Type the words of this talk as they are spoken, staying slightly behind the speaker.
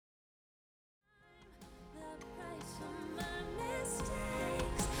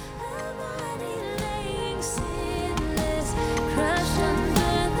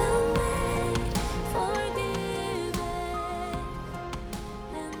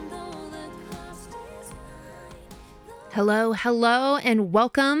Hello, hello, and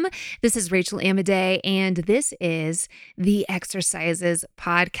welcome. This is Rachel Amadei, and this is the Exercises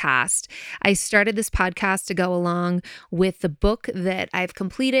Podcast. I started this podcast to go along with the book that I've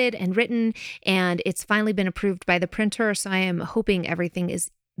completed and written, and it's finally been approved by the printer. So I am hoping everything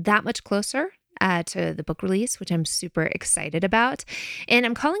is that much closer to the book release, which I'm super excited about. And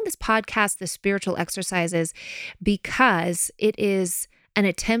I'm calling this podcast The Spiritual Exercises because it is an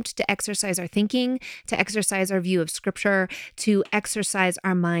attempt to exercise our thinking, to exercise our view of scripture, to exercise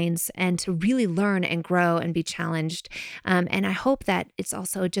our minds, and to really learn and grow and be challenged. And I hope that it's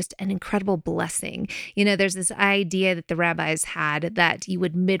also just an incredible blessing. You know, there's this idea that the rabbis had that you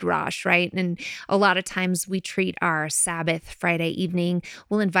would midrash, right? And a lot of times we treat our Sabbath Friday evening,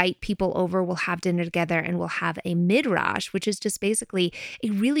 we'll invite people over, we'll have dinner together, and we'll have a midrash, which is just basically a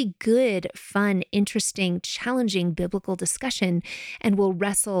really good, fun, interesting, challenging biblical discussion. And will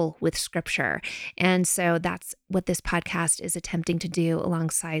wrestle with scripture. And so that's what this podcast is attempting to do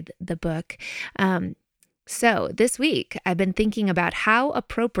alongside the book. So this week, I've been thinking about how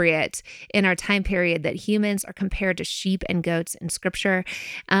appropriate in our time period that humans are compared to sheep and goats in scripture.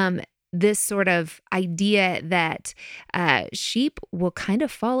 This sort of idea that sheep will kind of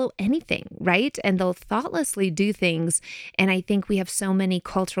follow anything, right? And they'll thoughtlessly do things. And I think we have so many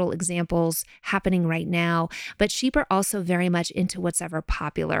cultural examples happening right now. But sheep are also very much into what's ever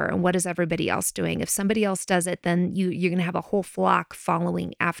popular and what is everybody else doing. If somebody else does it, then you're going to have a whole flock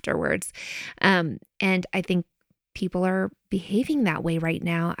following afterwards. And I think people are behaving that way right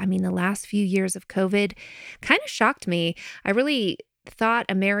now. I mean, the last few years of COVID kind of shocked me. I really thought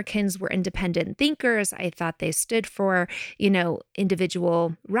Americans were independent thinkers. I thought they stood for,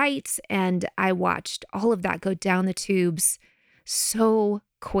 individual rights. And I watched all of that go down the tubes so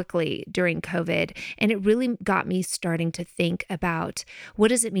quickly during COVID. And it really got me starting to think about what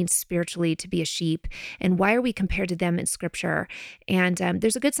does it mean spiritually to be a sheep and why are we compared to them in scripture? And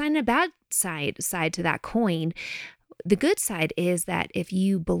there's a good side and a bad side to that coin. The good side is that if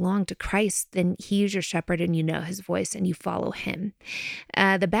you belong to Christ, then he is your shepherd and you know his voice and you follow him.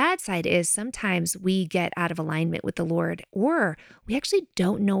 The bad side is sometimes we get out of alignment with the Lord, or we actually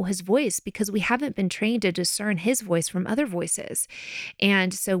don't know his voice because we haven't been trained to discern his voice from other voices.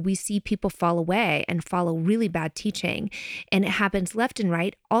 And so we see people fall away and follow really bad teaching. And it happens left and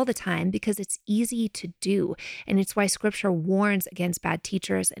right all the time because it's easy to do. And it's why scripture warns against bad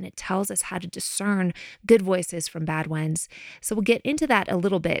teachers and it tells us how to discern good voices from bad ones. So we'll get into that a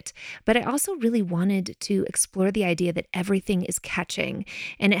little bit, but I also really wanted to explore the idea that everything is catching,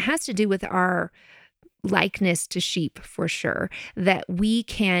 and it has to do with our likeness to sheep for sure, that we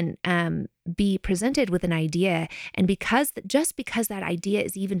can be presented with an idea, and because that idea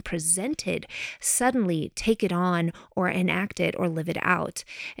is even presented, suddenly take it on or enact it or live it out.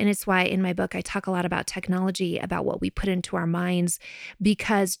 And it's why in my book I talk a lot about technology, about what we put into our minds,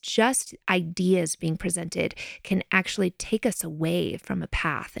 because just ideas being presented can actually take us away from a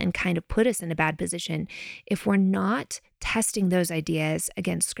path and kind of put us in a bad position if we're not testing those ideas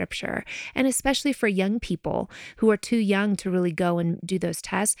against scripture. And especially for young people who are too young to really go and do those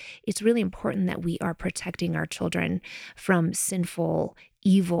tests, it's really important that we are protecting our children from sinful,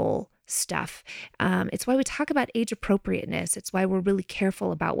 evil stuff. It's why we talk about age appropriateness. It's why we're really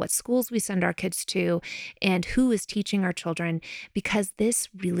careful about what schools we send our kids to and who is teaching our children, because this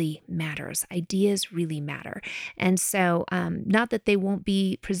really matters. Ideas really matter. And so not that they won't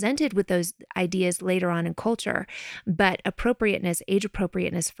be presented with those ideas later on in culture, but appropriateness, age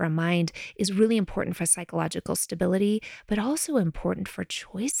appropriateness for a mind is really important for psychological stability, but also important for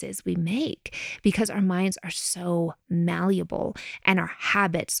choices we make, because our minds are so malleable and our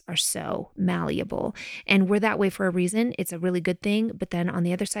habits are so malleable. And we're that way for a reason. It's a really good thing. But then on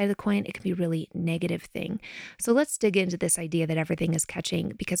the other side of the coin, it can be a really negative thing. So let's dig into this idea that everything is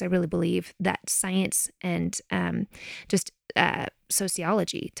catching, because I really believe that science and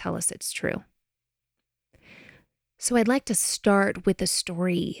sociology tell us it's true. So I'd like to start with a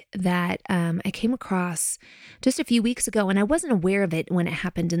story that I came across just a few weeks ago, and I wasn't aware of it when it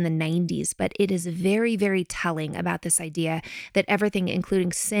happened in the 90s, but it is very, very telling about this idea that everything,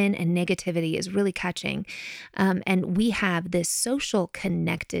 including sin and negativity, is really catching. And we have this social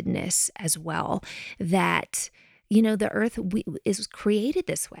connectedness as well that the earth is created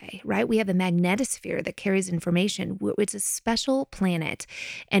this way, right? We have a magnetosphere that carries information. It's a special planet,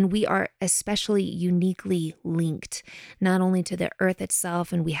 and we are especially uniquely linked, not only to the earth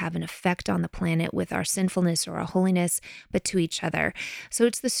itself, and we have an effect on the planet with our sinfulness or our holiness, but to each other. So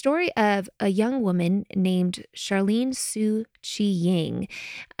it's the story of a young woman named Charlene Su Chi Ying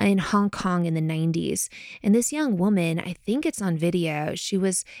in Hong Kong in the 90s. And this young woman, I think it's on video, she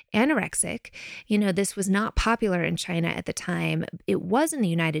was anorexic. This was not popular popular in China at the time. It was in the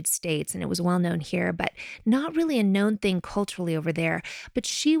United States and it was well known here, but not really a known thing culturally over there. But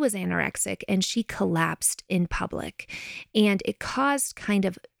she was anorexic and she collapsed in public. And it caused kind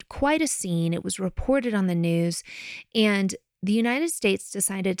of quite a scene. It was reported on the news. And the United States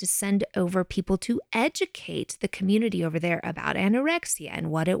decided to send over people to educate the community over there about anorexia and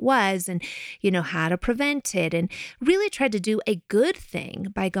what it was and, how to prevent it, and really tried to do a good thing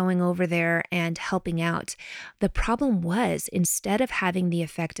by going over there and helping out. The problem was, instead of having the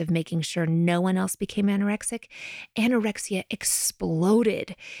effect of making sure no one else became anorexic, anorexia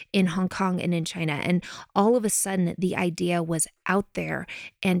exploded in Hong Kong and in China. And all of a sudden, the idea was out there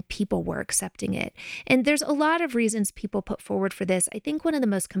and people were accepting it. And there's a lot of reasons people put forward for this. I think one of the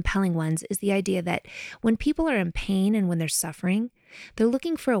most compelling ones is the idea that when people are in pain and when they're suffering, they're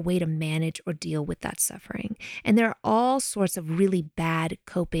looking for a way to manage or deal with that suffering. And there are all sorts of really bad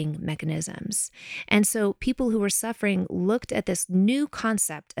coping mechanisms. And so people who were suffering looked at this new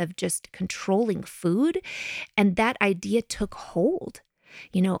concept of just controlling food, and that idea took hold.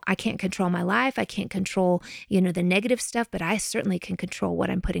 I can't control my life. I can't control, the negative stuff, but I certainly can control what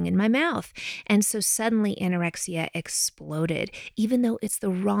I'm putting in my mouth. And so suddenly anorexia exploded, even though it's the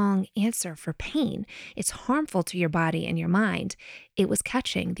wrong answer for pain. It's harmful to your body and your mind. It was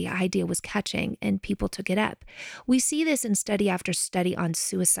catching. The idea was catching, and people took it up. We see this in study after study on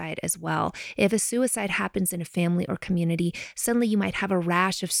suicide as well. If a suicide happens in a family or community, suddenly you might have a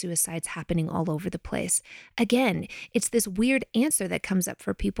rash of suicides happening all over the place. Again, it's this weird answer that comes up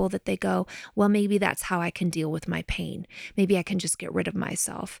for people that they go, well, maybe that's how I can deal with my pain. Maybe I can just get rid of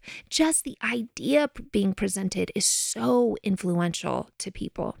myself. Just the idea being presented is so influential to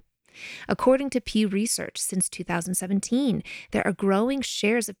people. According to Pew Research, since 2017, there are growing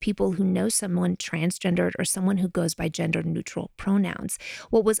shares of people who know someone transgendered or someone who goes by gender-neutral pronouns.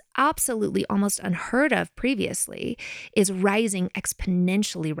 What was absolutely almost unheard of previously is rising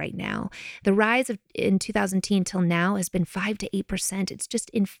exponentially right now. The rise in 2010 till now has been 5 to 8%. It's just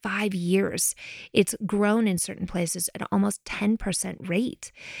in 5 years. It's grown in certain places at almost 10%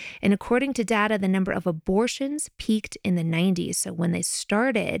 rate. And according to data, the number of abortions peaked in the 90s. So when they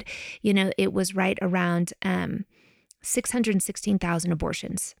started, it was right around 616,000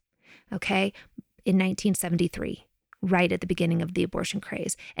 abortions, okay, in 1973, right at the beginning of the abortion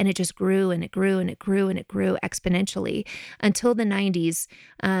craze. And it just grew and it grew and it grew and it grew exponentially until the 90s.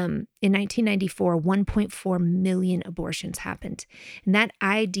 In 1994, 1.4 million abortions happened. And that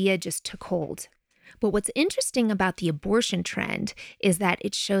idea just took hold. But what's interesting about the abortion trend is that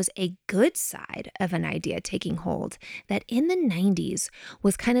it shows a good side of an idea taking hold, that in the 90s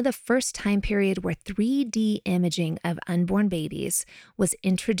was kind of the first time period where 3D imaging of unborn babies was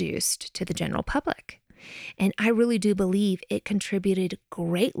introduced to the general public. And I really do believe it contributed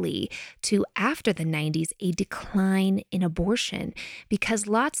greatly to, after the 90s, a decline in abortion, because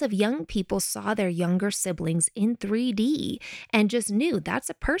lots of young people saw their younger siblings in 3D and just knew that's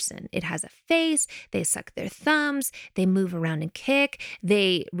a person. It has a face, they suck their thumbs, they move around and kick,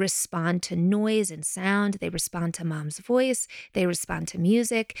 they respond to noise and sound, they respond to mom's voice, they respond to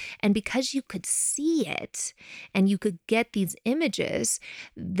music. And because you could see it and you could get these images,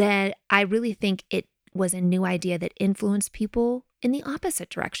 that I really think it was a new idea that influenced people in the opposite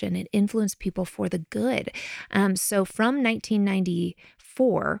direction. It influenced people for the good. So from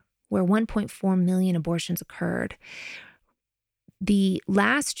 1994, where 1.4 million abortions occurred, the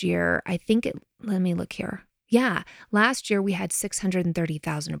last year, let me look here. Yeah, last year we had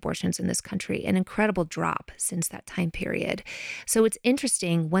 630,000 abortions in this country, an incredible drop since that time period. So it's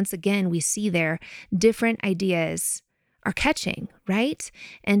interesting, once again, we see there different ideas are catching, right?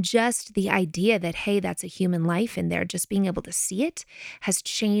 And just the idea that, hey, that's a human life in there, just being able to see it has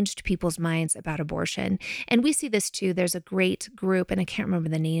changed people's minds about abortion. And we see this too. There's a great group, and I can't remember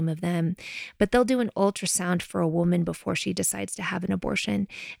the name of them, but they'll do an ultrasound for a woman before she decides to have an abortion.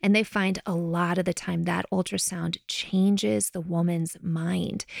 And they find a lot of the time that ultrasound changes the woman's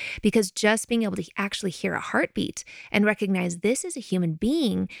mind, because just being able to actually hear a heartbeat and recognize this is a human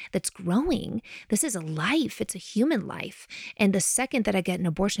being that's growing. This is a life. It's a human life. And the second that I get an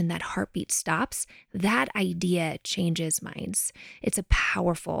abortion, that heartbeat stops, that idea changes minds. It's a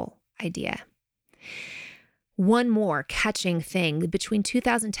powerful idea. One more catching thing, between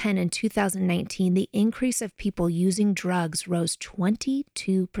 2010 and 2019, the increase of people using drugs rose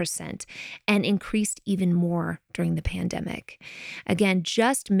 22% and increased even more during the pandemic. Again,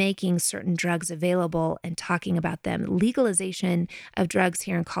 just making certain drugs available and talking about them. Legalization of drugs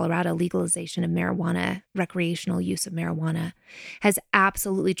here in Colorado, legalization of marijuana, recreational use of marijuana, has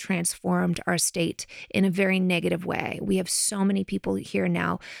absolutely transformed our state in a very negative way. We have so many people here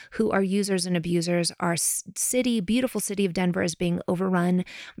now who are users and abusers, are beautiful city of Denver is being overrun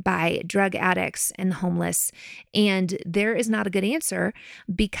by drug addicts and the homeless. And there is not a good answer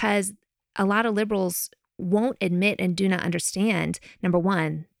because a lot of liberals won't admit and do not understand, number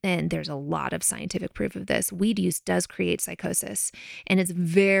one, and there's a lot of scientific proof of this, weed use does create psychosis, and it's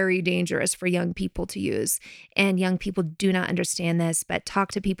very dangerous for young people to use. And young people do not understand this, but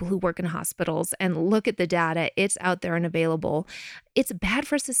talk to people who work in hospitals and look at the data. It's out there and available. It's bad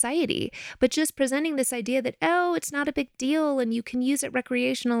for society. But just presenting this idea that, oh, it's not a big deal and you can use it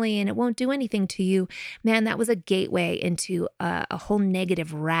recreationally and it won't do anything to you, man, that was a gateway into a whole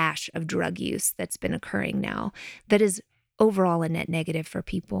negative rash of drug use that's been occurring now that is overall a net negative for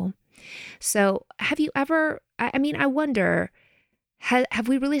people. So have you ever, I wonder, have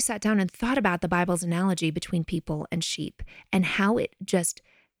we really sat down and thought about the Bible's analogy between people and sheep and how it just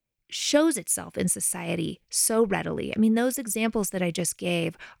shows itself in society so readily? I mean, those examples that I just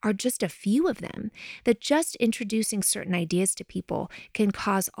gave are just a few of them, that just introducing certain ideas to people can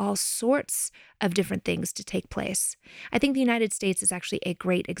cause all sorts of different things to take place. I think the United States is actually a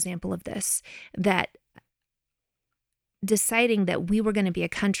great example of this, that deciding that we were going to be a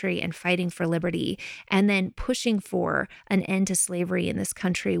country and fighting for liberty, and then pushing for an end to slavery in this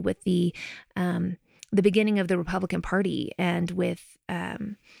country with the beginning of the Republican Party and with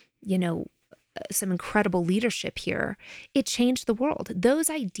some incredible leadership here, it changed the world. Those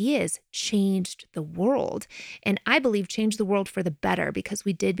ideas changed the world, and I believe changed the world for the better, because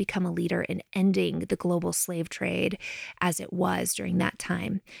we did become a leader in ending the global slave trade as it was during that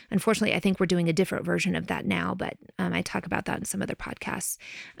time. Unfortunately, I think we're doing a different version of that now, but I talk about that in some other podcasts.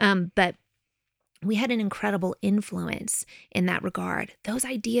 But we had an incredible influence in that regard. Those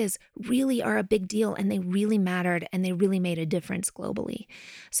ideas really are a big deal, and they really mattered, and they really made a difference globally.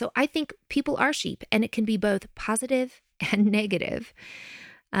 So I think people are sheep, and it can be both positive and negative.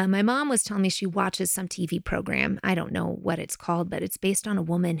 My mom was telling me she watches some TV program. I don't know what it's called, but it's based on a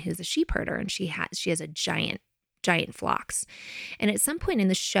woman who's a sheep herder, and she has a giant flocks. And at some point in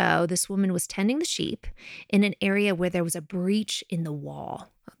the show, this woman was tending the sheep in an area where there was a breach in the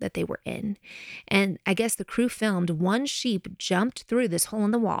wall that they were in. And I guess the crew filmed one sheep jumped through this hole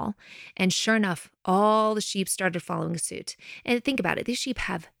in the wall, and sure enough, all the sheep started following suit. And think about it, these sheep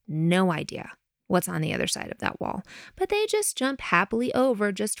have no idea what's on the other side of that wall, but they just jump happily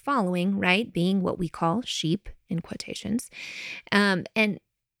over, just following, right? Being what we call sheep in quotations. And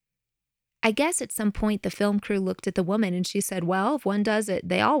I guess at some point the film crew looked at the woman and she said, well, if one does it,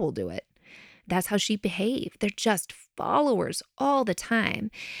 they all will do it. That's how sheep behave. They're just followers all the time.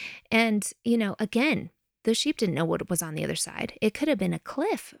 And, again, the sheep didn't know what was on the other side. It could have been a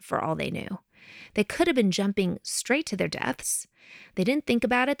cliff for all they knew. They could have been jumping straight to their deaths. They didn't think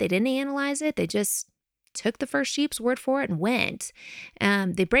about it. They didn't analyze it. They just took the first sheep's word for it and went.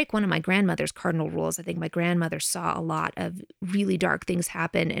 They break one of my grandmother's cardinal rules. I think my grandmother saw a lot of really dark things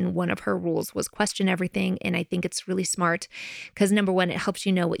happen, and one of her rules was question everything. And I think it's really smart because, number one, it helps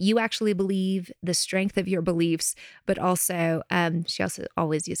you know what you actually believe, the strength of your beliefs, but also, she also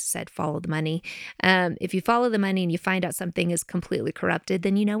always used to say, follow the money. If you follow the money and you find out something is completely corrupted,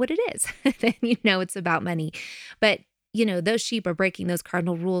 then you know what it is. Then you know it's about money. But those sheep are breaking those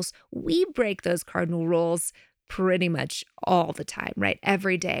cardinal rules. We break those cardinal rules pretty much all the time, right?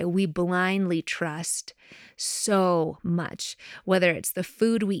 Every day, we blindly trust so much, whether it's the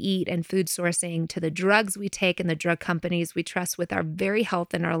food we eat and food sourcing, to the drugs we take and the drug companies we trust with our very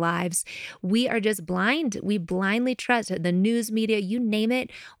health in our lives. We are just blind. We blindly trust the news media, you name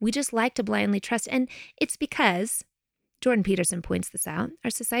it. We just like to blindly trust. And it's because Jordan Peterson points this out.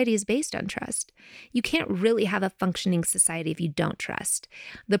 Our society is based on trust. You can't really have a functioning society if you don't trust.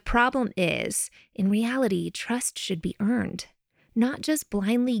 The problem is, in reality, trust should be earned, not just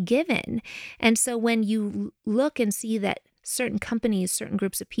blindly given. And so when you look and see that certain companies, certain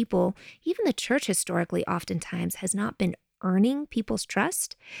groups of people, even the church historically oftentimes has not been earning people's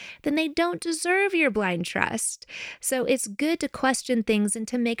trust, then they don't deserve your blind trust. So it's good to question things and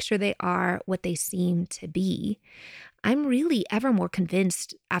to make sure they are what they seem to be. I'm really ever more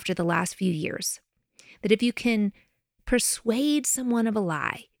convinced after the last few years that if you can persuade someone of a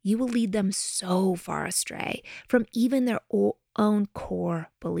lie, you will lead them so far astray from even their own core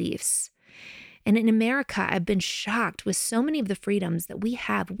beliefs. And in America, I've been shocked with so many of the freedoms that we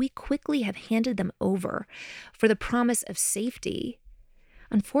have. We quickly have handed them over for the promise of safety.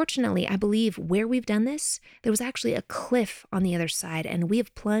 Unfortunately, I believe where we've done this, there was actually a cliff on the other side, and we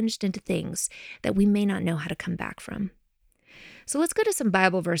have plunged into things that we may not know how to come back from. So let's go to some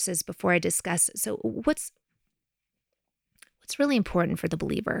Bible verses before I discuss. So what's really important for the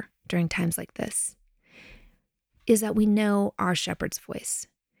believer during times like this is that we know our shepherd's voice,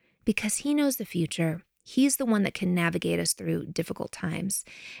 because he knows the future He's the one that can navigate us through difficult times.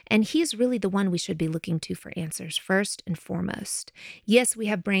 And he's really the one we should be looking to for answers first and foremost. Yes, we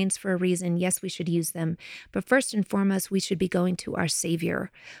have brains for a reason. Yes, we should use them. But first and foremost, we should be going to our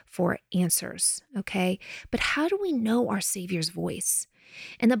Savior for answers, okay? But how do we know our Savior's voice?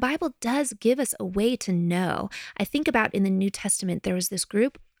 And the Bible does give us a way to know. I think about in the New Testament, there was this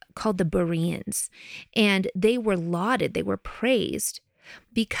group called the Bereans, and they were lauded, they were praised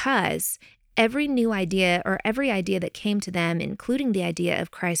because every new idea or every idea that came to them, including the idea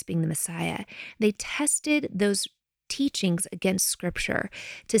of Christ being the Messiah, they tested those teachings against Scripture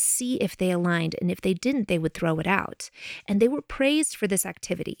to see if they aligned. And if they didn't, they would throw it out. And they were praised for this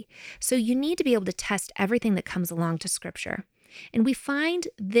activity. So you need to be able to test everything that comes along to Scripture. And we find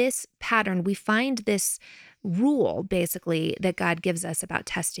this pattern, we find this rule, basically, that God gives us about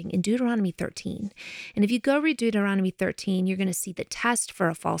testing in Deuteronomy 13. And if you go read Deuteronomy 13, you're going to see the test for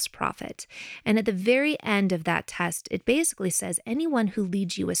a false prophet. And at the very end of that test, it basically says, anyone who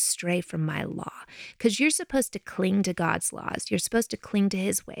leads you astray from my law, because you're supposed to cling to God's laws. You're supposed to cling to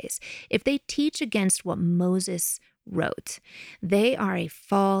his ways. If they teach against what Moses wrote, they are a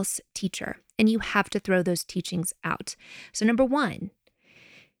false teacher, and you have to throw those teachings out. So number one,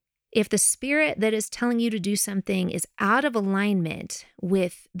 if the spirit that is telling you to do something is out of alignment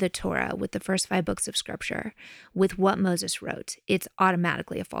with the Torah, with the first 5 books of Scripture, with what Moses wrote, it's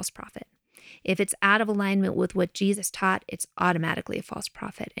automatically a false prophet. If it's out of alignment with what Jesus taught, it's automatically a false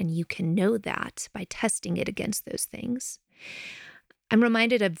prophet. And you can know that by testing it against those things. I'm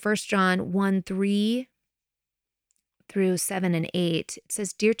reminded of 1 John 1:3 through 7 and 8. It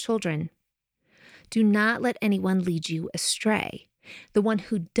says, "Dear children, do not let anyone lead you astray. The one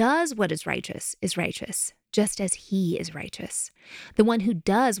who does what is righteous, just as he is righteous. The one who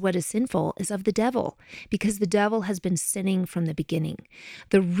does what is sinful is of the devil, because the devil has been sinning from the beginning.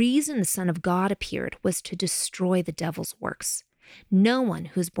 The reason the Son of God appeared was to destroy the devil's works. No one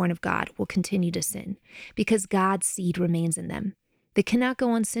who is born of God will continue to sin, because God's seed remains in them. They cannot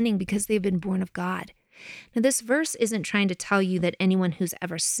go on sinning because they've been born of God." Now, this verse isn't trying to tell you that anyone who's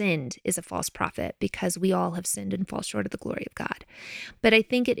ever sinned is a false prophet, because we all have sinned and fall short of the glory of God. But I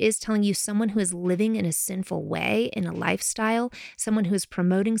think it is telling you someone who is living in a sinful way, in a lifestyle, someone who is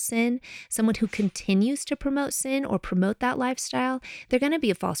promoting sin, someone who continues to promote sin or promote that lifestyle, they're going to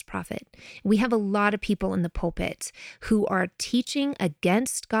be a false prophet. We have a lot of people in the pulpit who are teaching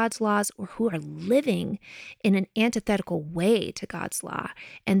against God's laws or who are living in an antithetical way to God's law,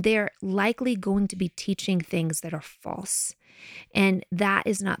 and they're likely going to be teaching things that are false. And that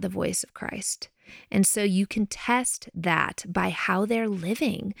is not the voice of Christ. And so you can test that by how they're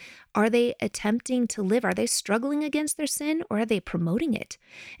living. Are they attempting to live? Are they struggling against their sin, or are they promoting it?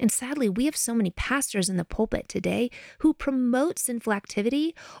 And sadly, we have so many pastors in the pulpit today who promote sinful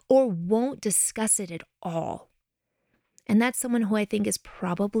activity or won't discuss it at all. And that's someone who I think is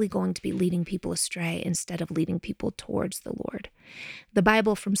probably going to be leading people astray instead of leading people towards the Lord. The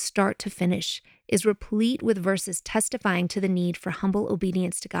Bible, from start to finish, is replete with verses testifying to the need for humble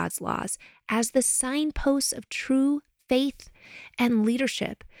obedience to God's laws as the signposts of true faith and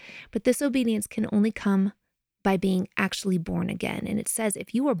leadership. But this obedience can only come by being actually born again. And it says,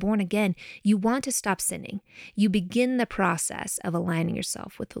 if you are born again, you want to stop sinning. You begin the process of aligning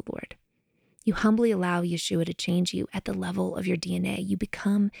yourself with the Lord. You humbly allow Yeshua to change you at the level of your DNA. You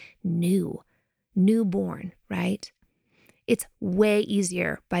become newborn, right? It's way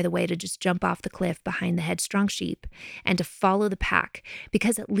easier, by the way, to just jump off the cliff behind the headstrong sheep and to follow the pack,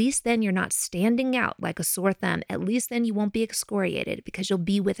 because at least then you're not standing out like a sore thumb. At least then you won't be excoriated because you'll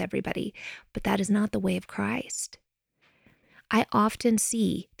be with everybody. But that is not the way of Christ. I often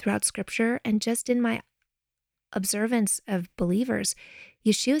see throughout Scripture and just in my observance of believers,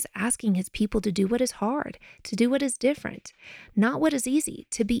 Yeshua's asking his people to do what is hard, to do what is different, not what is easy,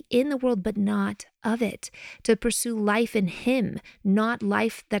 to be in the world but not of it, to pursue life in him, not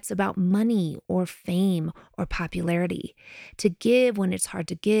life that's about money or fame or popularity, to give when it's hard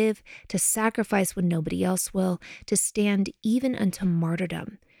to give, to sacrifice when nobody else will, to stand even unto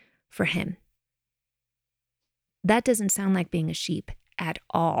martyrdom for him. That doesn't sound like being a sheep at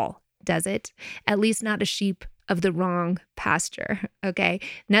all, does it? At least not a sheep of the wrong pasture, okay?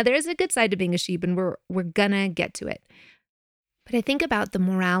 Now, there is a good side to being a sheep, and we're gonna get to it. But I think about the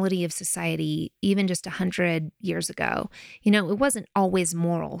morality of society even just 100 years ago. You know, it wasn't always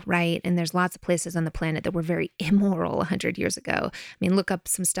moral, right? And there's lots of places on the planet that were very immoral 100 years ago. I mean, look up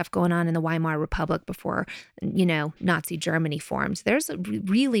some stuff going on in the Weimar Republic before, Nazi Germany formed. There's a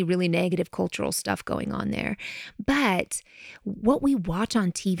really, really negative cultural stuff going on there. But what we watch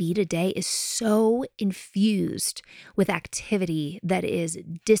on TV today is so infused with activity that is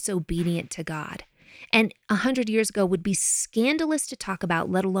disobedient to God. and 100 years ago would be scandalous to talk about,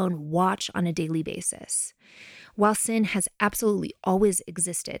 let alone watch on a daily basis. While sin has absolutely always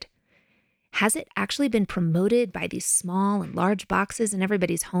existed, has it actually been promoted by these small and large boxes in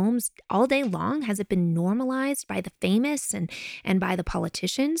everybody's homes all day long? Has it been normalized by the famous and by the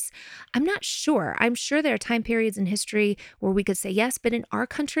politicians? I'm not sure. I'm sure there are time periods in history where we could say yes, but in our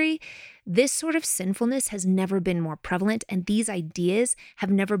country, this sort of sinfulness has never been more prevalent, and these ideas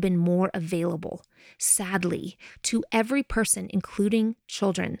have never been more available, sadly, to every person, including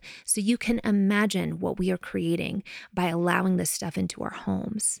children. So you can imagine what we are creating by allowing this stuff into our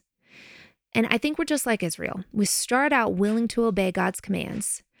homes. And I think we're just like Israel. We start out willing to obey God's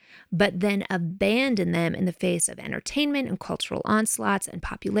commands, but then abandon them in the face of entertainment and cultural onslaughts and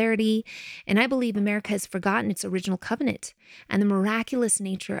popularity. And I believe America has forgotten its original covenant and the miraculous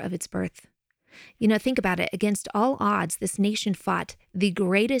nature of its birth. Think about it. Against all odds, this nation fought the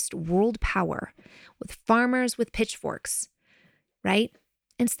greatest world power with farmers with pitchforks, right?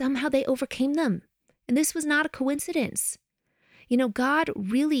 And somehow they overcame them. And this was not a coincidence. God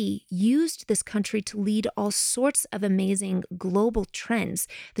really used this country to lead all sorts of amazing global trends: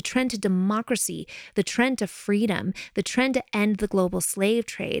 the trend to democracy, the trend to freedom, the trend to end the global slave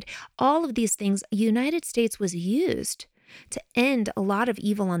trade. All of these things, the United States was used to end a lot of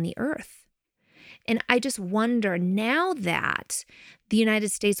evil on the earth. And I just wonder, now that the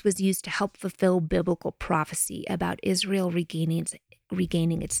United States was used to help fulfill biblical prophecy about Israel regaining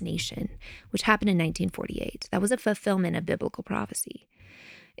its nation, which happened in 1948. That was a fulfillment of biblical prophecy.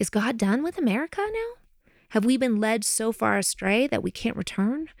 Is God done with America now? Have we been led so far astray that we can't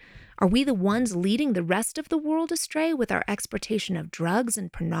return? Are we the ones leading the rest of the world astray with our exportation of drugs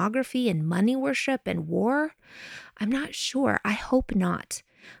and pornography and money worship and war? I'm not sure. I hope not.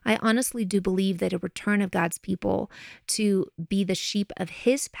 I honestly do believe that a return of God's people to be the sheep of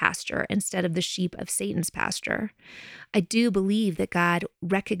his pasture instead of the sheep of Satan's pasture. I do believe that God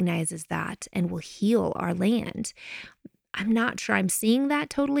recognizes that and will heal our land. I'm not sure I'm seeing that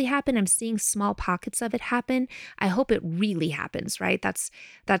totally happen. I'm seeing small pockets of it happen. I hope it really happens, right? That's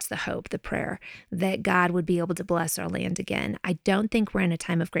the hope, the prayer, that God would be able to bless our land again. I don't think we're in a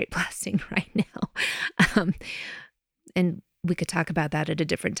time of great blessing right now. And we could talk about that at a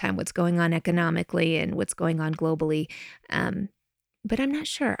different time, what's going on economically and what's going on globally. But I'm not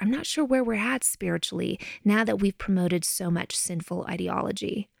sure. I'm not sure where we're at spiritually now that we've promoted so much sinful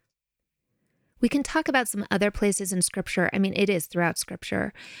ideology. We can talk about some other places in Scripture. I mean, it is throughout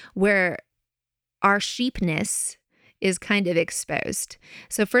Scripture where our sheepness is kind of exposed.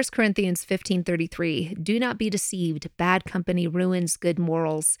 So 1 Corinthians 15:33, do not be deceived. Bad company ruins good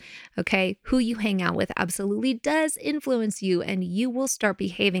morals. Okay, who you hang out with absolutely does influence you, and you will start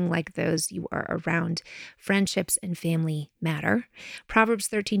behaving like those you are around. Friendships and family matter. Proverbs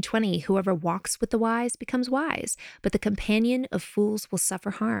 13:20, whoever walks with the wise becomes wise, but the companion of fools will suffer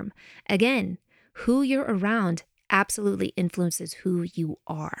harm. Again, who you're around absolutely influences who you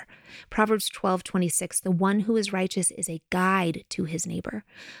are. Proverbs 12:26, the one who is righteous is a guide to his neighbor,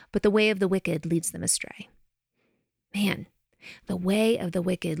 but the way of the wicked leads them astray. Man, the way of the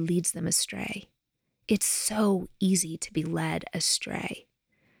wicked leads them astray. It's so easy to be led astray.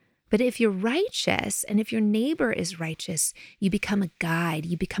 But if you're righteous and if your neighbor is righteous, you become a guide,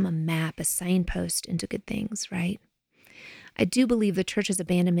 you become a map, a signpost into good things, right? I do believe the church's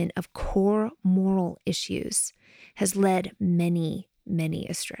abandonment of core moral issues has led many, many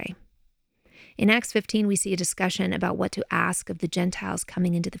astray. In Acts 15, we see a discussion about what to ask of the Gentiles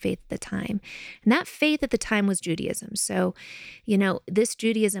coming into the faith at the time. And that faith at the time was Judaism. So, this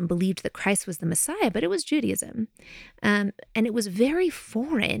Judaism believed that Christ was the Messiah, but it was Judaism. And it was very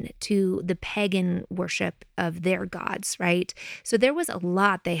foreign to the pagan worship of their gods, right? So there was a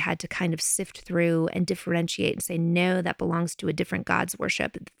lot they had to kind of sift through and differentiate and say, no, that belongs to a different God's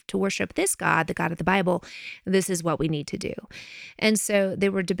worship. To worship this God, the God of the Bible, this is what we need to do. And so they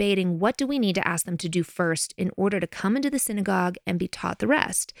were debating, what do we need to ask them to do first in order to come into the synagogue and be taught the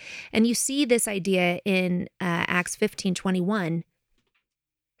rest? And you see this idea in Acts 15:21.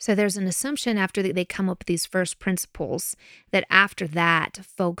 So there's an assumption after they come up with these first principles that after that,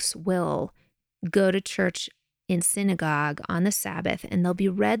 folks will go to church in synagogue on the Sabbath, and they'll be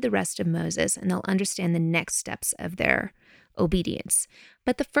read the rest of Moses, and they'll understand the next steps of their obedience.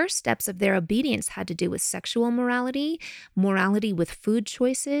 But the first steps of their obedience had to do with sexual morality, morality with food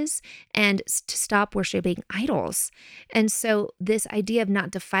choices, and to stop worshiping idols. And so this idea of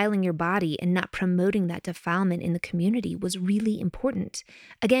not defiling your body and not promoting that defilement in the community was really important.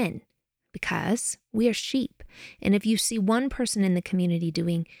 Again, because we are sheep. And if you see one person in the community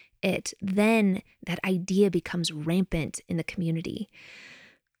doing it, then that idea becomes rampant in the community.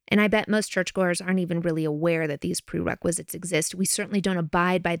 And I bet most churchgoers aren't even really aware that these prerequisites exist. We certainly don't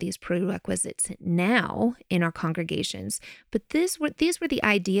abide by these prerequisites now in our congregations. But these were the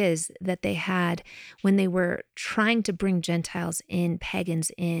ideas that they had when they were trying to bring Gentiles in, pagans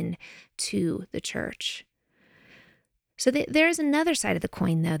in to the church. So there is another side of the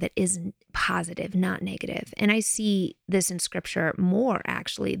coin, though, that is positive, not negative. And I see this in Scripture more,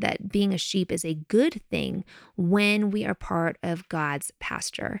 actually, that being a sheep is a good thing when we are part of God's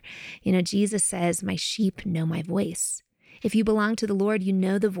pasture. Jesus says, "My sheep know my voice." If you belong to the Lord, you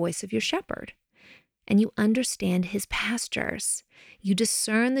know the voice of your shepherd, and you understand his pastures. You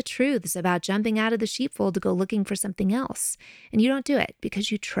discern the truths about jumping out of the sheepfold to go looking for something else, and you don't do it because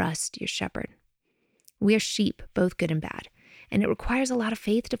you trust your shepherd. We are sheep, both good and bad, and it requires a lot of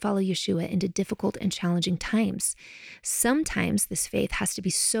faith to follow Yeshua into difficult and challenging times. Sometimes this faith has to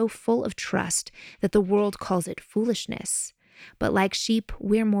be so full of trust that the world calls it foolishness. But like sheep,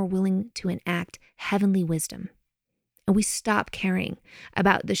 we're more willing to enact heavenly wisdom. And we stop caring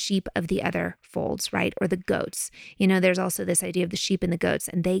about the sheep of the other folds, right? Or the goats. There's also this idea of the sheep and the goats,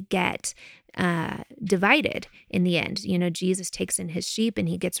 and they get divided in the end. Jesus takes in his sheep and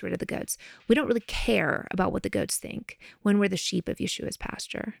he gets rid of the goats. We don't really care about what the goats think when we're the sheep of Yeshua's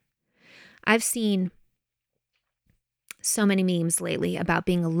pasture. I've seen so many memes lately about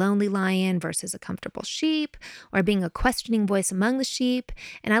being a lonely lion versus a comfortable sheep, or being a questioning voice among the sheep.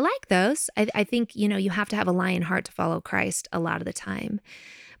 And I like those. I think, you have to have a lion heart to follow Christ a lot of the time.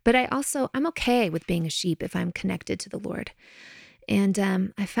 But I'm okay with being a sheep if I'm connected to the Lord. And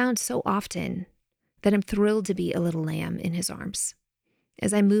I found so often that I'm thrilled to be a little lamb in his arms.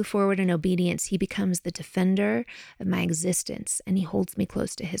 As I move forward in obedience, he becomes the defender of my existence, and he holds me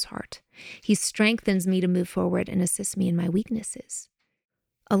close to his heart. He strengthens me to move forward and assists me in my weaknesses.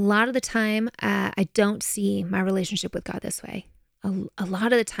 A lot of the time, I don't see my relationship with God this way. A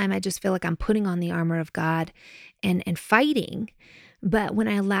lot of the time, I just feel like I'm putting on the armor of God and fighting. But when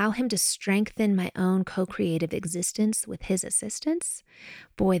I allow him to strengthen my own co-creative existence with his assistance,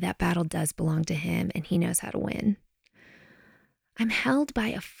 boy, that battle does belong to him, and he knows how to win. I'm held by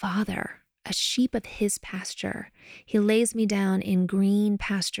a father, a sheep of his pasture. He lays me down in green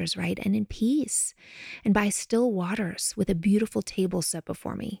pastures, right, and in peace, and by still waters with a beautiful table set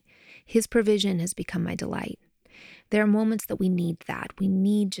before me. His provision has become my delight. There are moments that we need that. We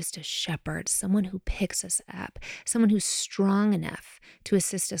need just a shepherd, someone who picks us up, someone who's strong enough to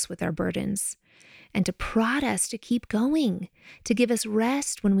assist us with our burdens and to prod us to keep going, to give us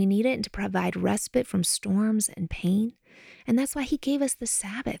rest when we need it, and to provide respite from storms and pain. And that's why he gave us the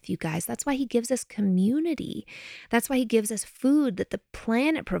Sabbath, you guys. That's why he gives us community. That's why he gives us food that the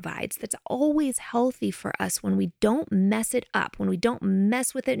planet provides that's always healthy for us when we don't mess it up, when we don't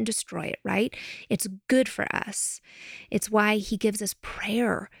mess with it and destroy it, right? It's good for us. It's why he gives us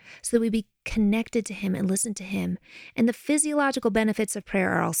prayer so that we be connected to him and listen to him. And the physiological benefits of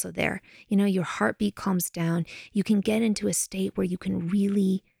prayer are also there. Your heartbeat calms down. You can get into a state where you can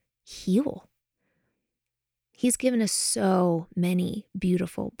really heal. He's given us so many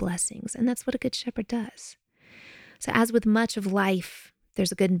beautiful blessings, and that's what a good shepherd does. So as with much of life,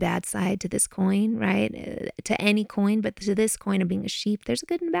 there's a good and bad side to this coin, right? To any coin, but to this coin of being a sheep, there's a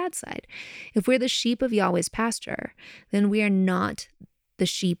good and bad side. If we're the sheep of Yahweh's pasture, then we are not the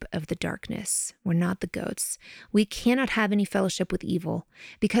sheep of the darkness. We're not the goats. We cannot have any fellowship with evil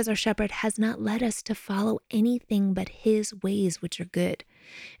because our shepherd has not led us to follow anything but his ways, which are good.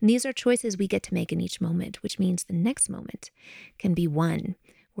 And these are choices we get to make in each moment, which means the next moment can be one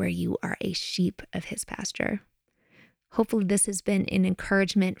where you are a sheep of his pasture. Hopefully this has been an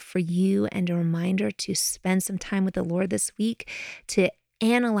encouragement for you and a reminder to spend some time with the Lord this week, to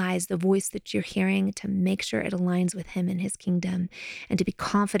analyze the voice that you're hearing, to make sure it aligns with him and his kingdom, and to be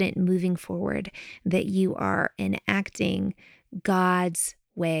confident moving forward that you are enacting God's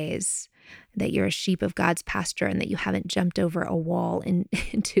ways, that you're a sheep of God's pasture, and that you haven't jumped over a wall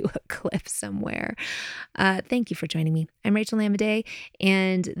into a cliff somewhere. Thank you for joining me. I'm Rachel Amadei,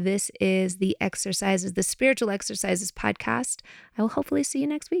 and this is the Spiritual Exercises podcast. I will hopefully see you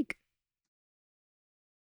next week.